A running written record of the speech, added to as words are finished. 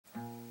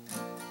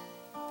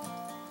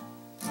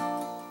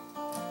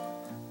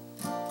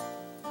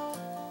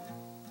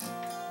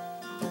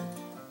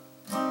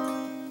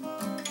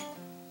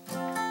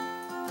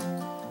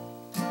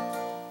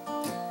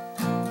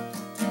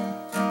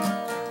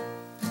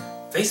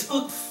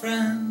Facebook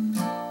friend,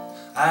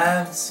 I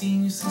haven't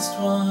seen you since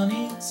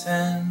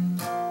 2010.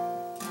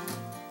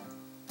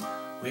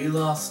 We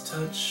lost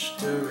touch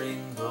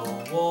during the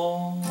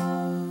war.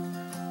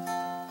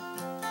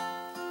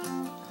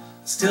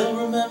 Still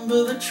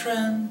remember the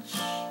trench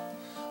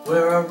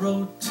where I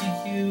wrote to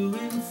you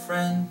in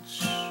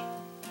French,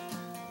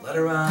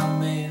 letter I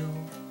mailed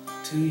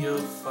to your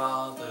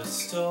father's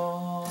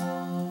store.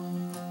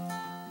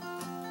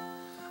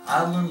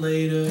 I learned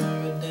later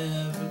it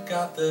never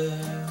got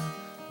there.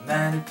 The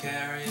man who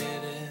carried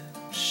it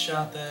was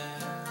shot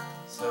there.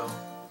 So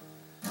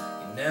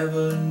you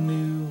never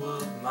knew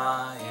of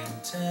my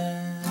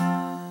intent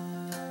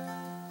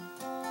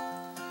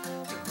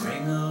to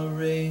bring a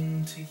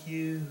ring to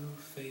you,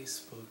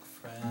 Facebook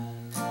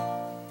friend.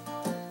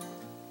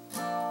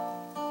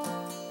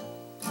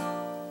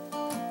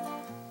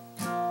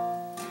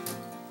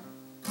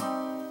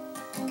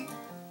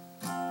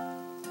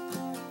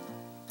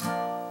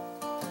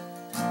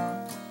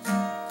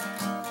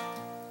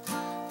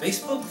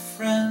 Facebook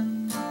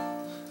friend,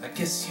 I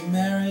guess you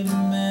married a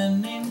man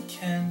named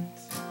Kent.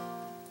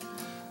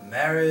 I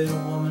married a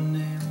woman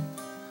named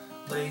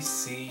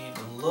Lacey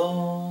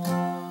DeLore.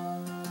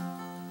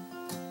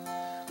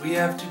 We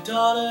have 2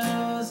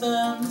 daughters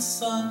and a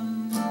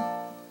son.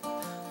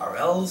 Our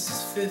eldest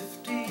is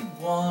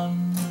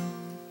 51.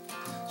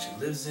 She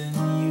lives in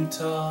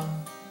Utah.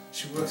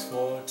 She works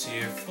for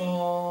Tier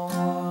 4.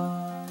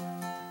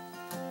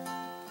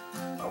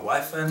 My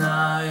wife and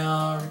I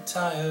are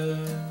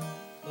retired.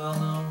 Well,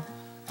 no,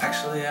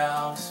 actually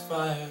I was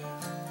fired,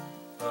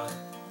 but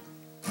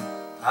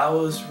I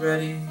was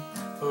ready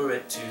for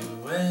it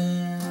to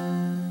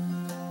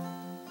end,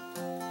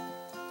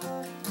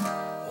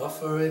 or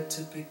for it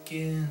to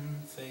begin,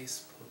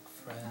 Facebook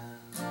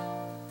friend.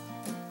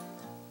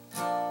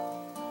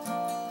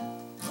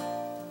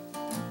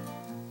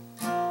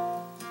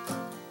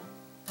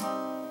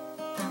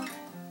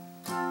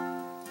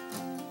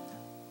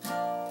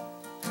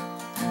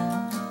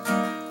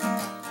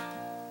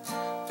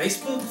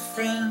 Facebook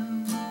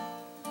friend,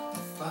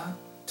 if I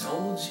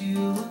told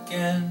you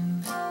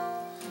again,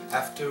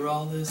 after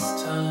all this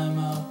time,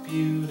 how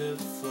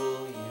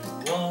beautiful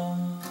you are,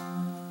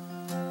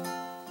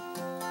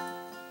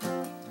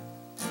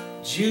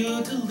 would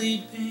you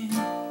delete me,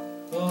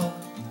 or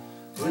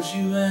would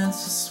you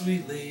answer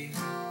sweetly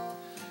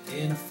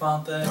in a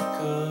font that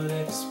could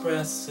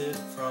express it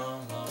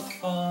from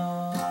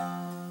afar?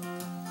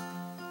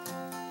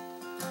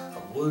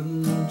 I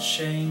wouldn't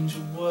change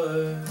a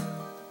word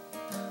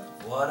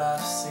what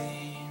I've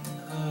seen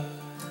and heard,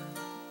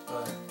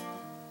 but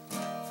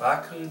if I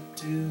could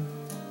do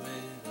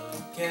it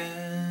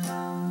again,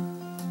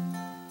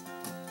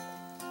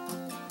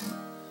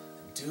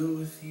 I'd do it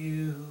with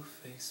you.